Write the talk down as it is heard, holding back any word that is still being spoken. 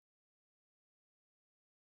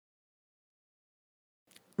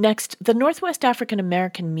Next, the Northwest African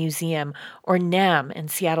American Museum, or NAM, in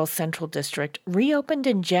Seattle's Central District, reopened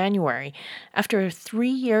in January after a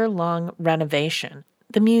 3-year-long renovation.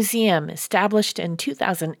 The museum, established in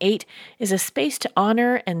 2008, is a space to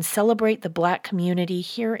honor and celebrate the Black community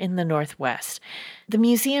here in the Northwest. The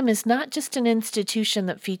museum is not just an institution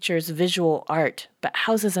that features visual art, but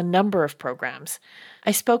houses a number of programs.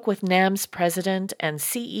 I spoke with NAM's president and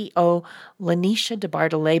CEO, Lanisha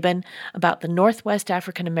DeBartoleben, about the Northwest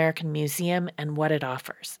African American Museum and what it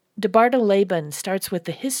offers. DeBartoleben starts with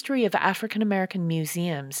the history of African American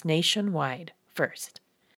museums nationwide first.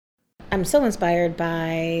 I'm so inspired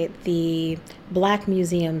by the Black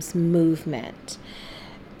Museums movement.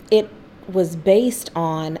 It was based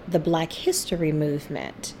on the Black History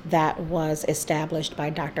movement that was established by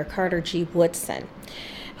Dr. Carter G. Woodson,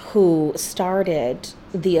 who started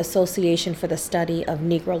the Association for the Study of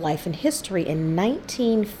Negro Life and History in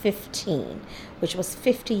 1915, which was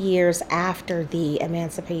 50 years after the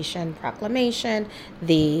Emancipation Proclamation,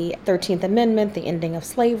 the 13th Amendment, the ending of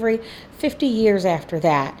slavery. 50 years after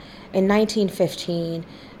that, in 1915,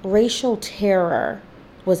 racial terror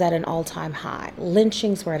was at an all-time high.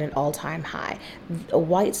 Lynchings were at an all-time high.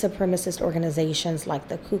 White supremacist organizations like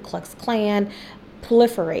the Ku Klux Klan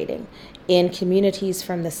proliferating in communities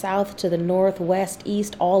from the South to the North, West,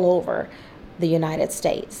 East, all over the United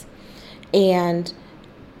States. And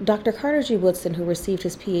Dr. Carter G. Woodson, who received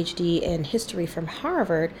his PhD in history from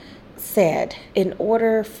Harvard, said, in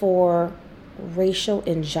order for racial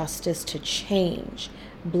injustice to change,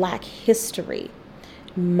 Black history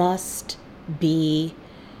must be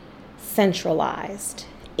centralized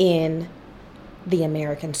in the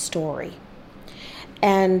American story.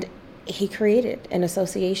 And he created an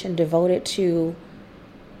association devoted to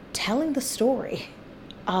telling the story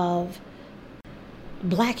of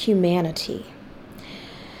Black humanity.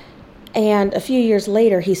 And a few years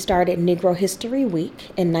later, he started Negro History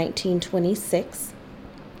Week in 1926,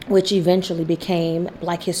 which eventually became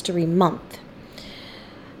Black History Month.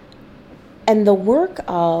 And the work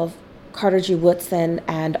of Carter G. Woodson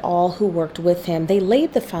and all who worked with him, they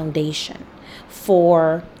laid the foundation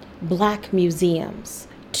for Black museums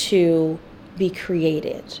to be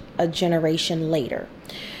created a generation later.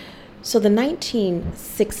 So the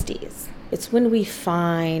 1960s, it's when we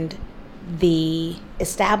find the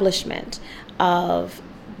establishment of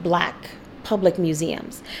Black public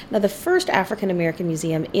museums. Now, the first African American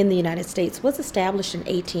museum in the United States was established in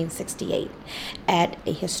 1868 at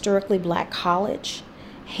a historically Black college,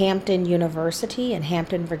 Hampton University in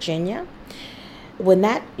Hampton, Virginia. When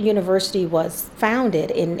that university was founded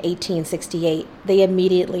in 1868, they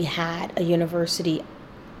immediately had a university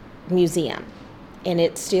museum, and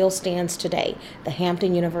it still stands today, the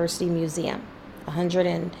Hampton University Museum,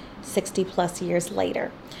 160 plus years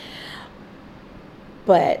later.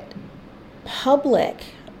 But public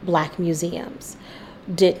Black museums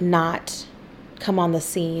did not come on the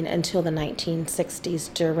scene until the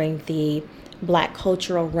 1960s during the Black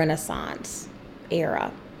cultural renaissance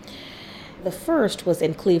era. The first was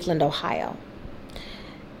in Cleveland, Ohio.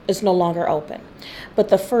 It's no longer open. But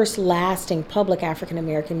the first lasting public African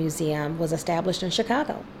American museum was established in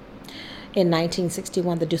Chicago. In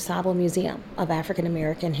 1961, the DuSable Museum of African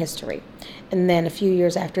American History. And then a few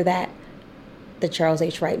years after that, the Charles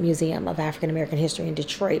H. Wright Museum of African American History in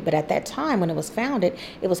Detroit. But at that time, when it was founded,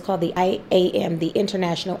 it was called the IAM, the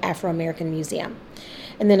International Afro-American Museum.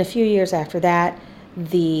 And then a few years after that,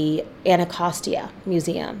 the Anacostia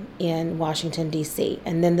Museum in Washington, D.C.,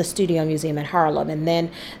 and then the Studio Museum in Harlem, and then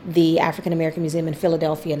the African American Museum in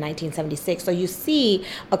Philadelphia in 1976. So you see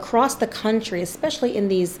across the country, especially in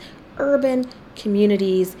these urban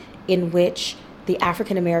communities in which the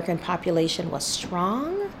African American population was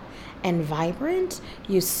strong and vibrant,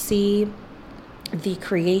 you see the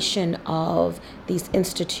creation of these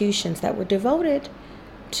institutions that were devoted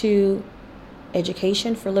to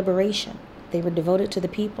education for liberation. They were devoted to the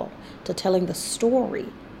people, to telling the story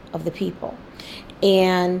of the people.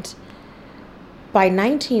 And by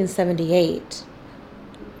 1978,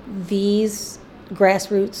 these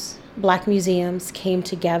grassroots Black museums came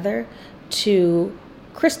together to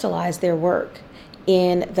crystallize their work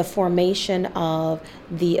in the formation of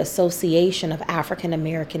the Association of African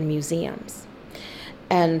American Museums.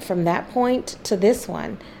 And from that point to this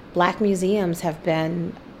one, Black museums have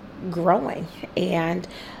been growing, and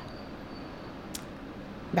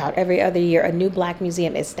about every other year, a new Black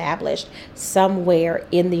museum established somewhere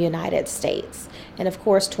in the United States. And of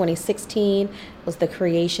course, 2016 was the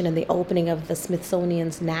creation and the opening of the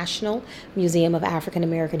Smithsonian's National Museum of African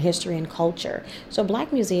American History and Culture. So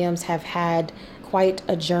Black museums have had quite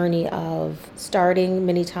a journey of starting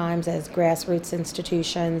many times as grassroots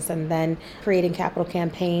institutions and then creating capital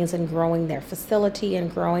campaigns and growing their facility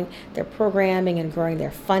and growing their programming and growing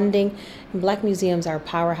their funding. And Black museums are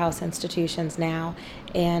powerhouse institutions now,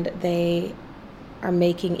 and they are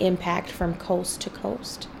making impact from coast to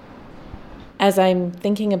coast. As I'm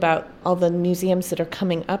thinking about all the museums that are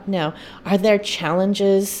coming up now, are there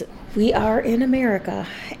challenges? We are in America,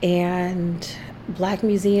 and Black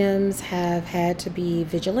museums have had to be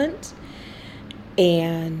vigilant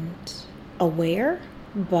and aware,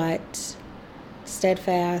 but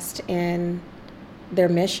steadfast in their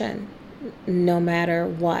mission, no matter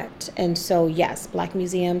what. And so, yes, Black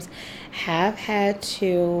museums have had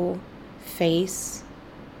to face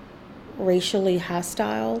racially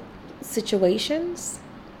hostile situations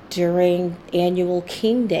during annual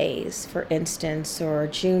King Days, for instance, or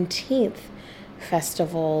Juneteenth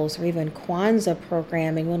festivals, or even Kwanzaa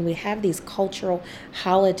programming. When we have these cultural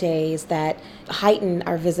holidays that heighten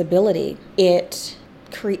our visibility, it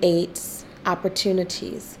creates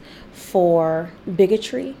opportunities for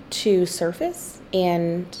bigotry to surface.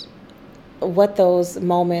 And what those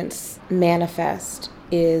moments manifest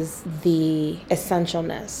is the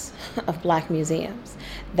essentialness of Black museums,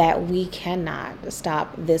 that we cannot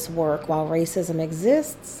stop this work while racism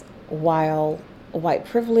exists, while white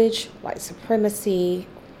privilege, white supremacy,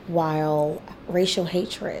 while racial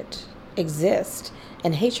hatred exists,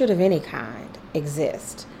 and hatred of any kind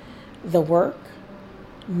exists. The work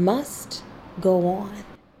must go on.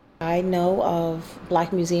 I know of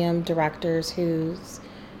Black museum directors whose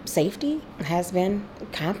safety has been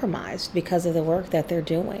compromised because of the work that they're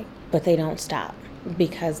doing, but they don't stop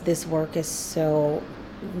because this work is so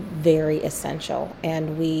very essential,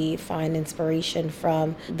 and we find inspiration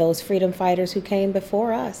from those freedom fighters who came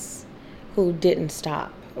before us who didn't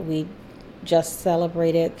stop. We just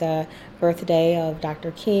celebrated the birthday of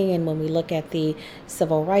Dr. King, and when we look at the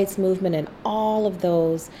civil rights movement and all of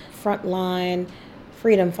those frontline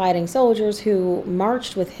freedom fighting soldiers who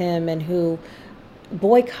marched with him and who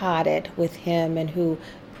boycotted with him and who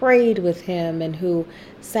prayed with him and who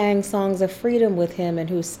sang songs of freedom with him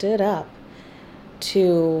and who stood up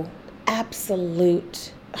to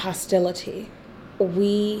absolute hostility,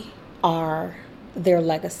 we are their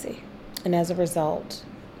legacy. And as a result,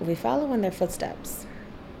 we follow in their footsteps.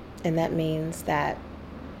 And that means that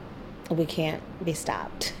we can't be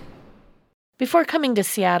stopped. Before coming to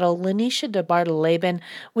Seattle, Lanisha DeBartoleben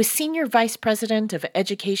was Senior Vice President of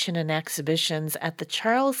Education and Exhibitions at the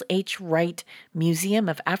Charles H. Wright Museum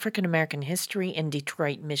of African American History in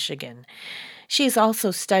Detroit, Michigan. She has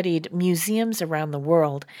also studied museums around the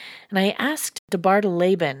world, and I asked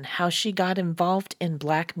DeBartoleben how she got involved in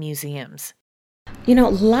Black museums. You know,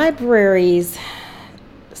 libraries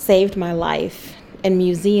saved my life, and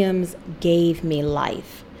museums gave me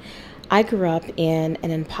life. I grew up in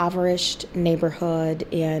an impoverished neighborhood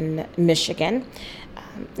in Michigan.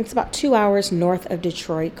 It's about 2 hours north of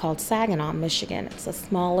Detroit, called Saginaw, Michigan. It's a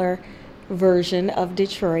smaller version of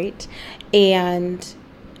Detroit. And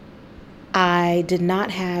I did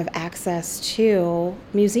not have access to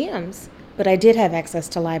museums, but I did have access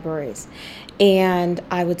to libraries. And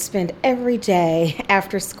I would spend every day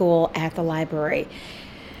after school at the library,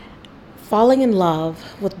 falling in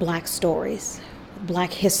love with Black stories,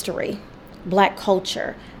 Black history, Black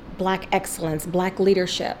culture, Black excellence, Black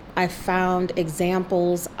leadership. I found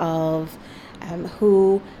examples of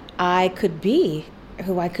who I could be,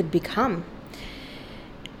 who I could become.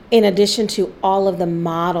 In addition to all of the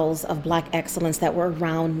models of Black excellence that were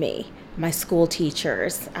around me, my school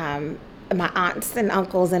teachers, my aunts and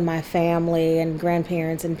uncles and my family and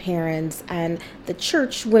grandparents and parents and the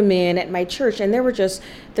church women at my church. And there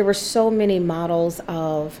were so many models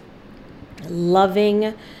of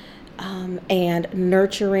loving and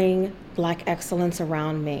nurturing Black excellence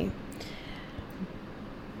around me.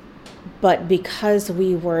 But because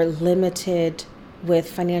we were limited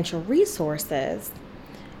with financial resources,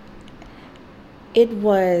 it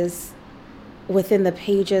was within the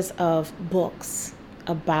pages of books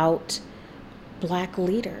about Black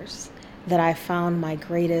leaders that I found my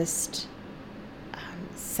greatest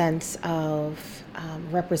sense of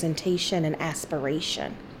representation and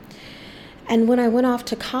aspiration. And when I went off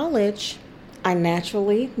to college, I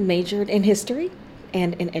naturally majored in history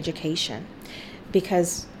and in education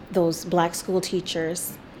because those Black school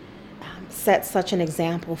teachers set such an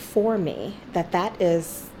example for me that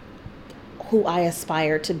is who I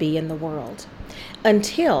aspire to be in the world,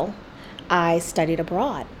 until I studied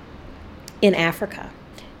abroad in Africa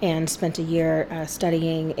and spent a year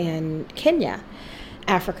studying in Kenya,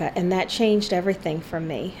 Africa. And that changed everything for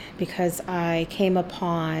me because I came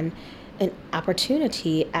upon an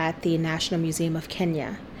opportunity at the National Museum of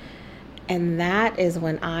Kenya. And that is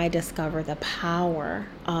when I discovered the power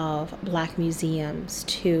of Black museums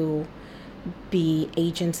to be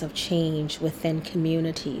agents of change within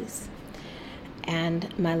communities.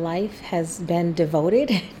 And my life has been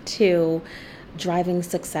devoted to driving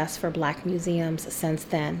success for Black museums since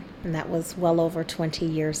then. And that was well over 20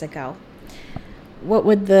 years ago. What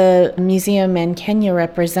would the museum in Kenya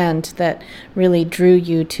represent that really drew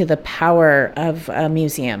you to the power of a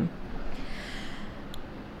museum?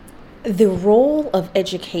 The role of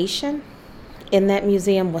education in that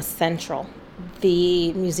museum was central.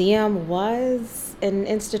 The museum was an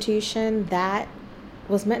institution that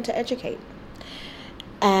was meant to educate.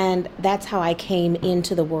 And that's how I came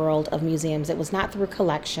into the world of museums. It was not through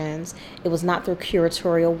collections. It was not through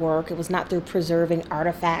curatorial work. It was not through preserving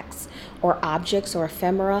artifacts or objects or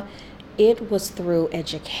ephemera. It was through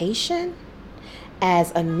education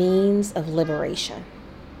as a means of liberation.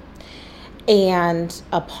 And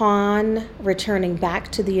upon returning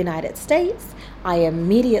back to the United States, I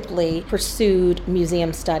immediately pursued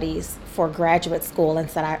museum studies for graduate school and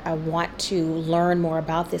said, I want to learn more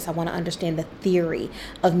about this. I want to understand the theory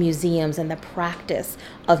of museums and the practice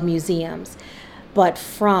of museums, but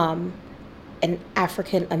from an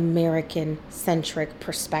African American centric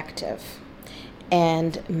perspective.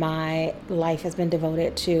 And my life has been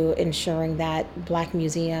devoted to ensuring that Black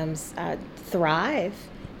museums thrive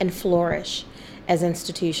and flourish as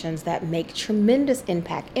institutions that make tremendous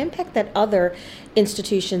impact that other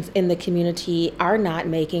institutions in the community are not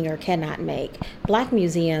making or cannot make. Black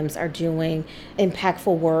museums are doing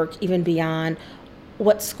impactful work even beyond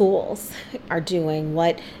what schools are doing,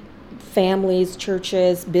 what families,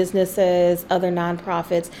 churches, businesses, other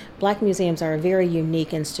nonprofits. Black museums are a very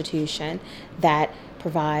unique institution that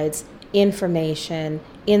provides information,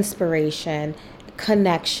 inspiration,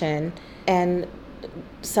 connection, and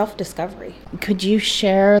self-discovery. Could you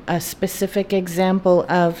share a specific example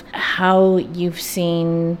of how you've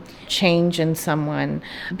seen change in someone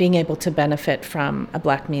being able to benefit from a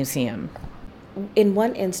Black museum? In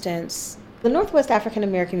one instance, the Northwest African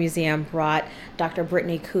American Museum brought Dr.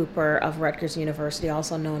 Brittany Cooper of Rutgers University,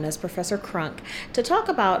 also known as Professor Crunk, to talk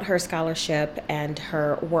about her scholarship and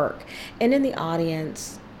her work. And in the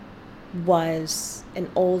audience was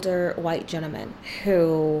an older white gentleman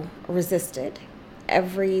who resisted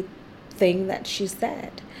everything that she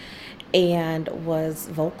said and was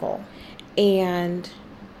vocal. And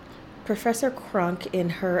Professor Crunk, in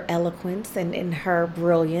her eloquence and in her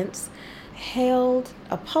brilliance, held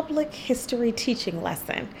a public history teaching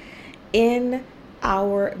lesson in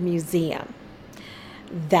our museum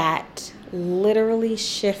that literally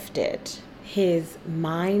shifted his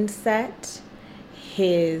mindset,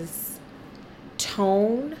 his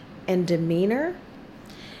tone and demeanor.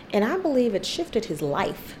 And I believe it shifted his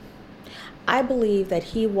life. I believe that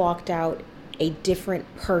he walked out a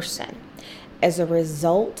different person as a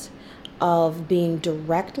result of being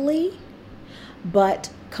directly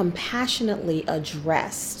but compassionately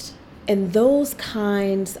addressed. And those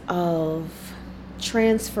kinds of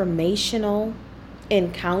transformational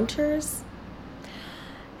encounters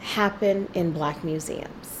happen in Black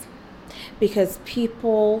museums because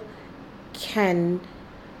people can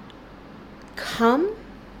come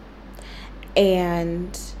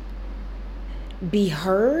and be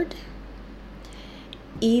heard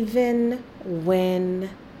even when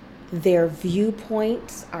their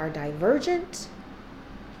viewpoints are divergent.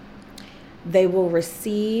 They will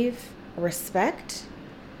receive respect,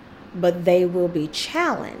 but they will be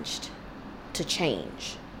challenged to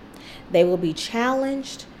change. They will be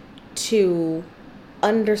challenged to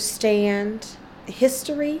understand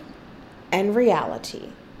history and reality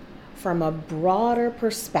from a broader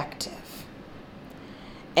perspective.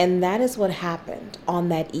 And that is what happened on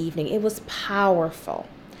that evening. It was powerful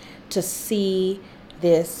to see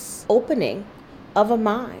this opening of a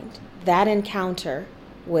mind, that encounter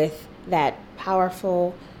with that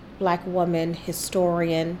powerful Black woman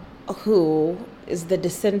historian who is the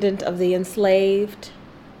descendant of the enslaved.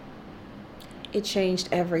 It changed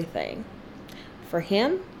everything for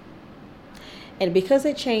him. And because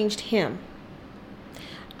it changed him,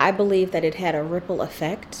 I believe that it had a ripple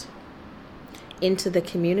effect into the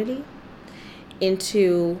community,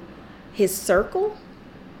 into his circle,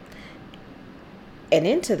 and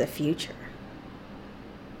into the future.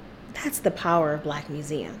 That's the power of Black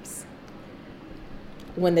museums.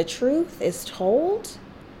 When the truth is told,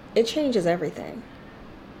 it changes everything.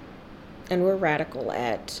 And we're radical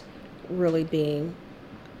at really being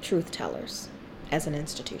truth tellers as an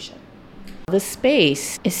institution. The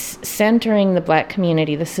space is centering the Black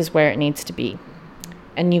community. This is where it needs to be.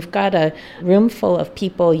 And you've got a room full of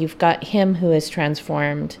people. You've got him who is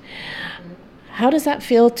transformed. How does that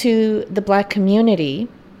feel to the Black community,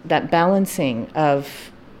 that balancing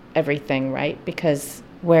of everything, right? Because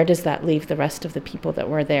where does that leave the rest of the people that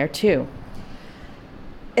were there too?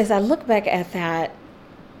 As I look back at that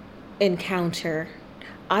encounter,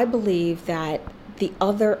 I believe that the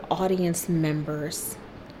other audience members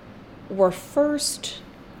were first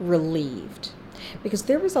relieved because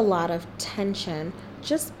there was a lot of tension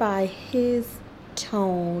just by his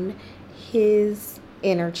tone, his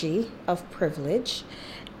energy of privilege,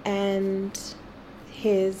 and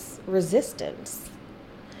his resistance.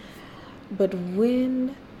 But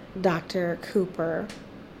when Dr. Cooper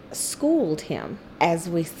schooled him, as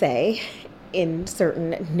we say in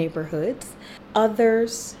certain neighborhoods,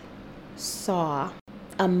 others saw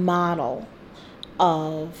a model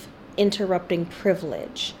of interrupting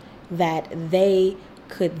privilege that they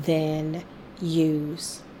could then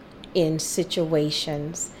use in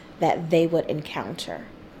situations that they would encounter.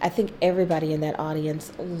 I think everybody in that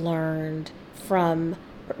audience learned from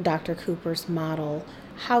Dr. Cooper's model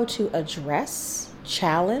how to address,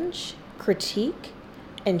 challenge, critique,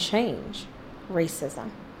 and change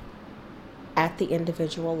racism at the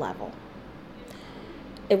individual level.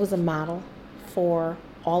 It was a model for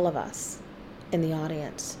all of us in the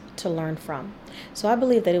audience to learn from. So I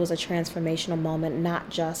believe that it was a transformational moment, not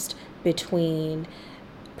just between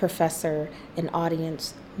professor and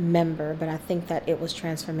audience member, but I think that it was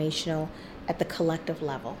transformational at the collective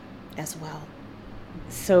level as well.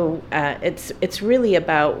 So it's really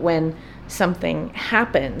about when something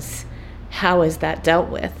happens, how is that dealt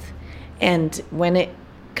with? And when it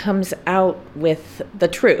comes out with the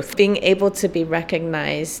truth, being able to be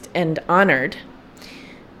recognized and honored,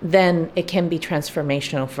 then it can be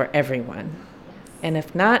transformational for everyone. And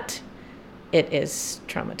if not, it is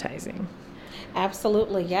traumatizing.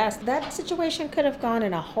 Absolutely, yes. That situation could have gone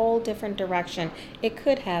in a whole different direction. It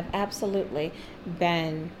could have absolutely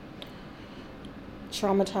been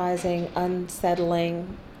traumatizing,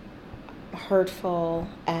 unsettling, hurtful,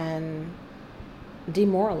 and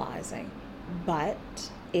demoralizing. But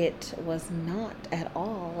it was not at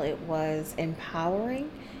all. It was empowering,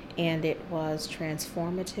 and it was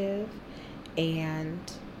transformative, and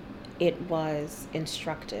it was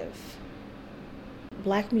instructive.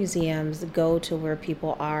 Black museums go to where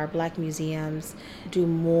people are. Black museums do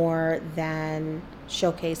more than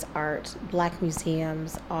showcase art. Black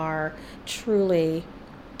museums are truly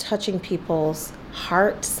touching people's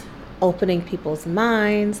hearts, opening people's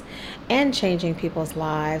minds, and changing people's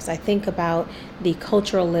lives. I think about the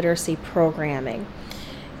cultural literacy programming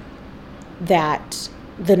that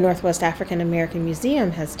the Northwest African American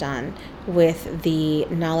Museum has done with the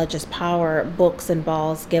Knowledge is Power Books and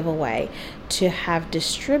Balls giveaway, to have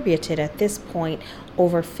distributed at this point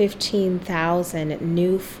over 15,000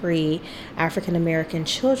 new free African American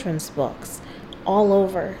children's books all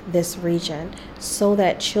over this region, so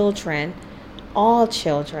that children, all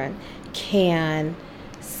children, can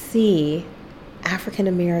see African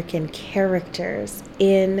American characters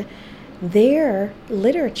in their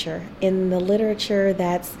literature, in the literature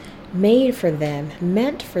that's made for them,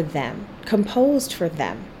 meant for them, composed for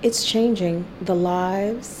them. It's changing the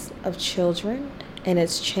lives of children, and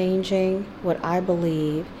it's changing what I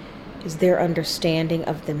believe is their understanding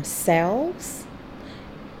of themselves.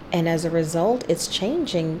 And as a result, it's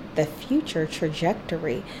changing the future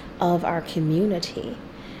trajectory of our community.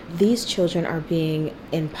 These children are being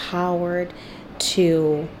empowered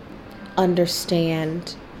to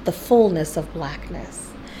understand the fullness of Blackness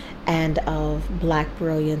and of Black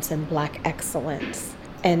brilliance and Black excellence.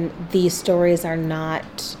 And these stories are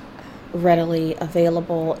not readily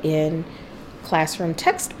available in classroom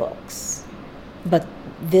textbooks, but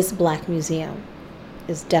this Black Museum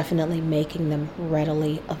is definitely making them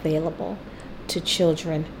readily available to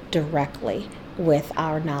children directly with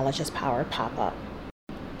our Knowledge is Power pop-up.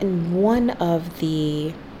 And one of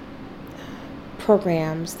the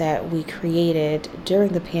programs that we created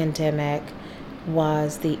during the pandemic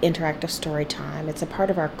was the interactive story time. It's a part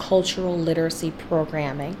of our cultural literacy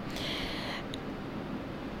programming.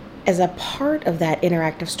 As a part of that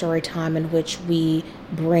interactive story time, in which we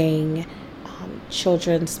bring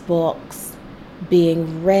children's books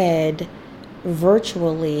being read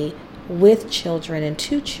virtually with children and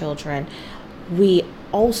to children, we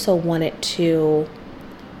also wanted to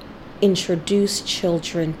introduce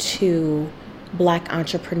children to Black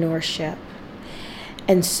entrepreneurship.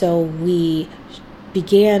 And so we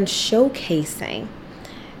began showcasing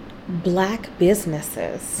Black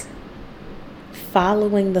businesses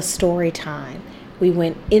following the story time. We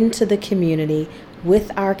went into the community with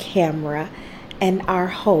our camera and our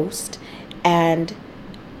host and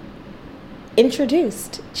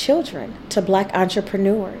introduced children to Black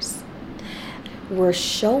entrepreneurs. We're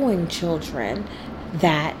showing children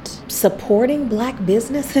that supporting Black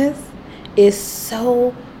businesses is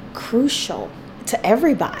so crucial to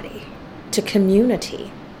everybody, to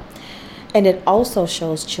community. And it also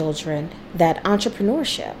shows children that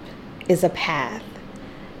entrepreneurship is a path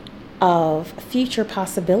of future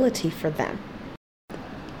possibility for them.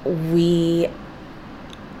 We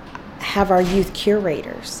have our youth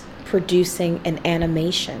curators producing an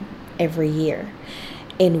animation every year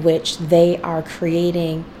in which they are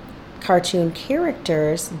creating cartoon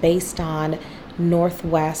characters based on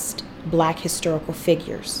Northwest Black historical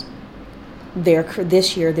figures.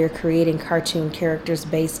 This year they're creating cartoon characters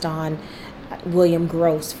based on William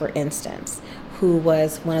Gross, for instance, who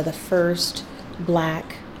was one of the first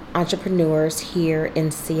Black entrepreneurs here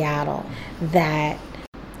in Seattle. That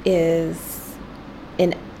is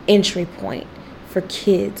an entry point for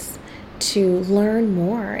kids to learn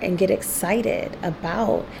more and get excited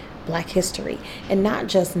about Black history, and not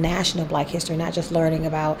just national Black history, not just learning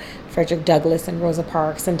about Frederick Douglass and Rosa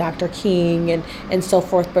Parks and Dr. King and so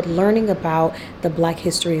forth, but learning about the Black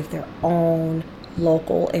history of their own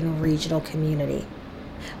local and regional community.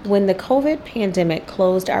 When the COVID pandemic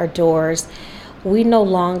closed our doors, we no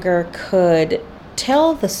longer could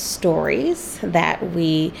tell the stories that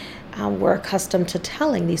we were accustomed to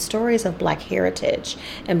telling, these stories of Black heritage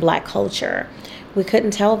and Black culture. We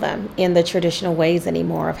couldn't tell them in the traditional ways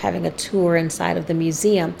anymore of having a tour inside of the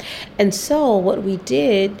museum. And so what we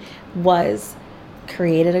did was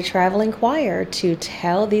created a traveling choir to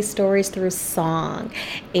tell these stories through song.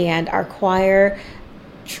 And our choir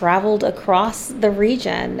traveled across the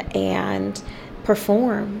region and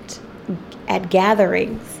performed at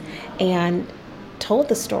gatherings and told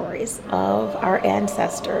the stories of our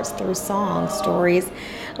ancestors through song, stories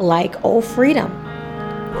like "Oh Freedom."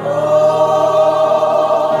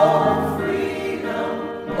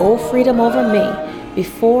 Oh, freedom over me.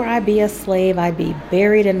 Before I be a slave, I be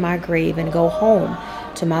buried in my grave and go home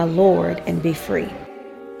to my Lord and be free.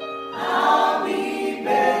 I'll be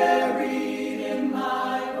buried in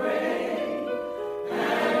my grave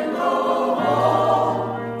and go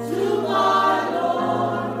home to my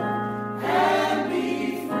Lord and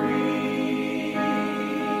be free.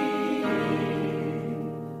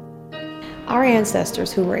 Our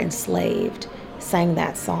ancestors who were enslaved sang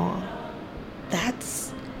that song. That's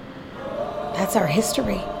our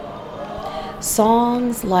history.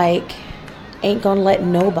 Songs like "Ain't Gonna Let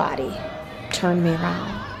Nobody Turn Me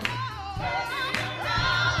Around."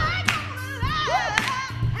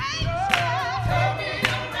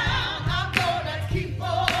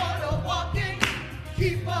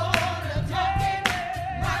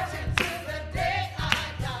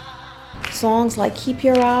 Songs like "Keep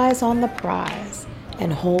Your Eyes on the Prize"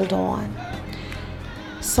 and "Hold On."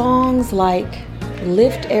 Songs like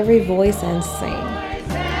 "Lift Every Voice and Sing,"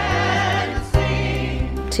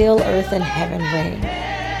 "Till Earth and Heaven Ring,"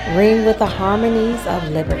 ring with the harmonies of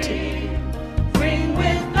liberty. Ring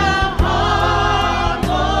with the harmonies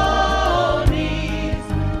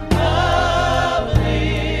of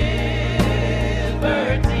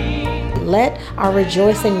liberty. Let our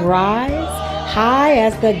rejoicing rise high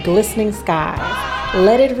as the glistening skies.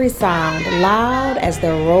 Let it resound loud as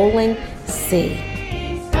the rolling sea.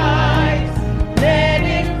 Let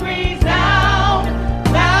it resound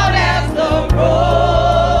loud as the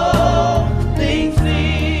rolling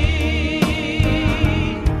sea.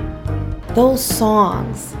 Those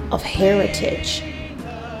songs of heritage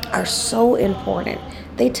are so important.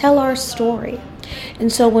 They tell our story. And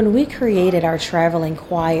so when we created our traveling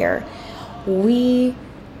choir, we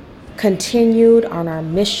continued on our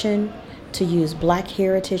mission to use Black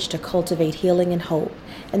heritage to cultivate healing and hope.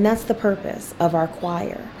 And that's the purpose of our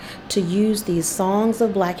choir, to use these songs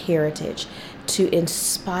of Black heritage to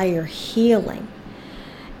inspire healing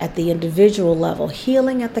at the individual level,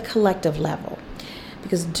 healing at the collective level.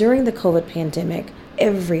 Because during the COVID pandemic,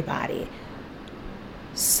 everybody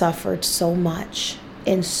suffered so much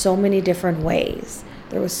in so many different ways.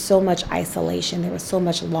 There was so much isolation, there was so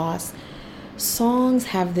much loss. Songs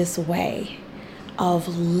have this way of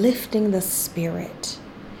lifting the spirit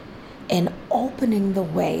and opening the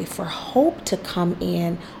way for hope to come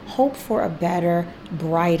in, hope for a better,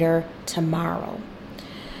 brighter tomorrow.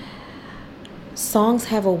 Songs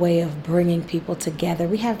have a way of bringing people together.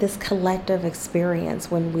 We have this collective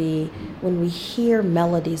experience when we hear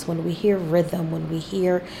melodies, when we hear rhythm, when we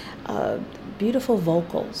hear beautiful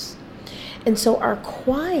vocals. And so our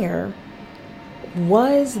choir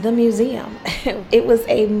was the museum. It was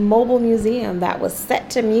a mobile museum that was set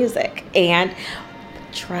to music and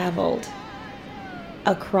traveled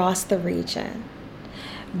across the region,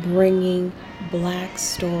 bringing Black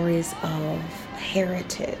stories of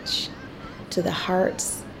heritage to the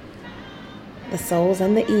hearts, the souls,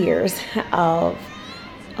 and the ears of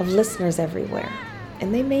listeners everywhere.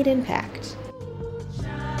 And they made impact.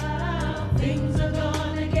 Things are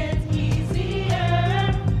gonna get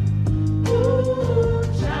easier. Ooh,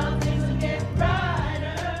 child, things will get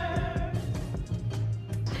brighter.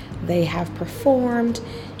 They have performed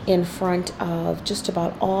in front of just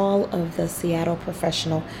about all of the Seattle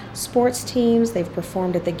professional sports teams. They've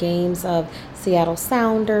performed at the games of Seattle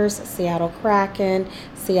Sounders, Seattle Kraken,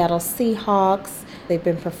 Seattle Seahawks. They've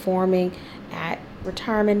been performing at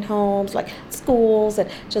retirement homes, like schools, and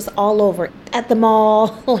just all over, at the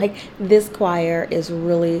mall. Like, this choir is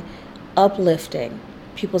really uplifting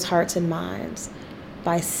people's hearts and minds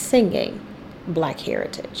by singing Black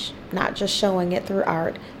heritage, not just showing it through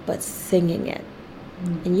art, but singing it.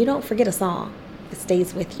 And you don't forget a song. It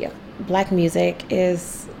stays with you. Black music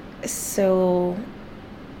is so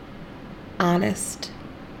honest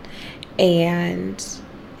and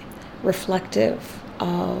reflective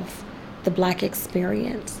of the Black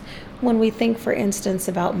experience. When we think, for instance,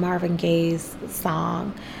 about Marvin Gaye's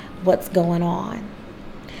song, What's Going On,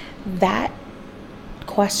 that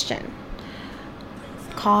question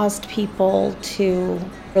caused people to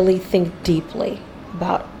really think deeply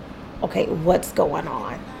about, okay, what's going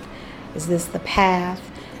on? Is this the path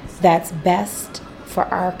that's best for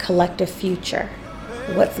our collective future?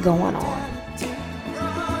 What's going on?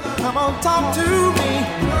 Come on, talk to me.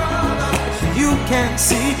 You can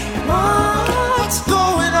see what's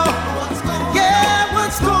going on. Yeah,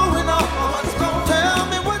 what's going on? Tell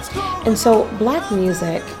me what's going on. And so Black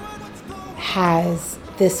music has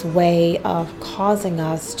this way of causing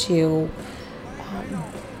us to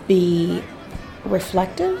be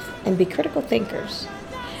reflective and be critical thinkers,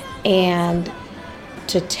 and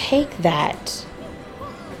to take that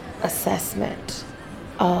assessment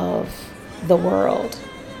of the world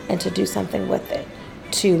and to do something with it,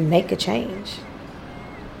 to make a change.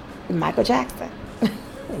 Michael Jackson,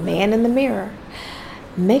 Man in the Mirror,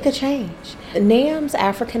 make a change. NAM's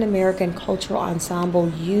African American Cultural Ensemble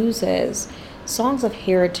uses songs of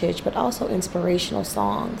heritage, but also inspirational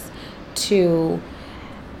songs, to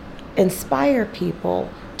inspire people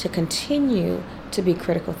to continue to be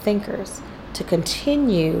critical thinkers, to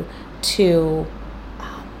continue to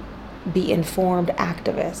be informed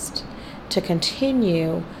activists, to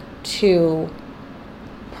continue to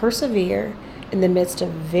persevere in the midst of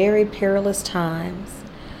very perilous times,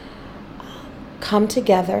 come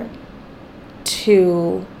together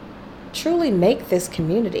to truly make this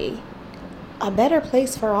community a better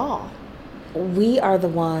place for all. We are the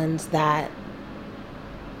ones that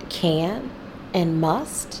can and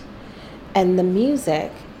must, and the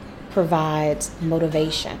music provides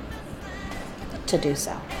motivation to do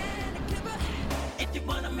so. If you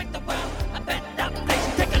wanna make the world a better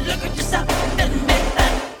place, take a look at yourself and admit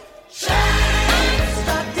that.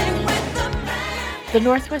 Starting with the man. The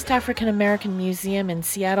Northwest African American Museum in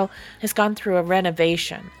Seattle has gone through a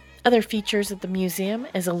renovation. Other features at the museum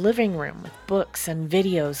is a living room with books and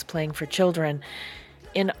videos playing for children.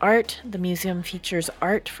 In art, the museum features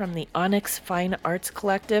art from the Onyx Fine Arts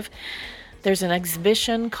Collective. There's an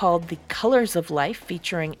exhibition called The Colors of Life,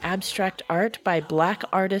 featuring abstract art by Black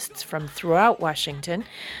artists from throughout Washington.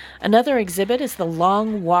 Another exhibit is The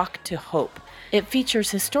Long Walk to Hope. It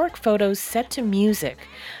features historic photos set to music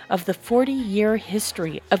of the 40-year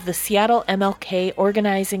history of the Seattle MLK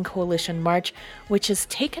Organizing Coalition March, which has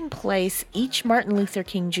taken place each Martin Luther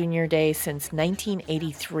King Jr. Day since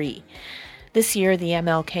 1983. This year, the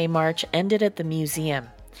MLK March ended at the museum.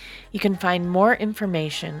 You can find more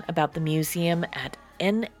information about the museum at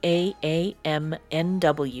naamnw.org.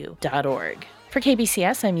 For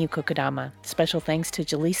KBCS, I'm Yuko Kodama. Special thanks to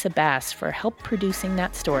Jaleesa Bass for help producing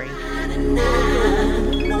that story.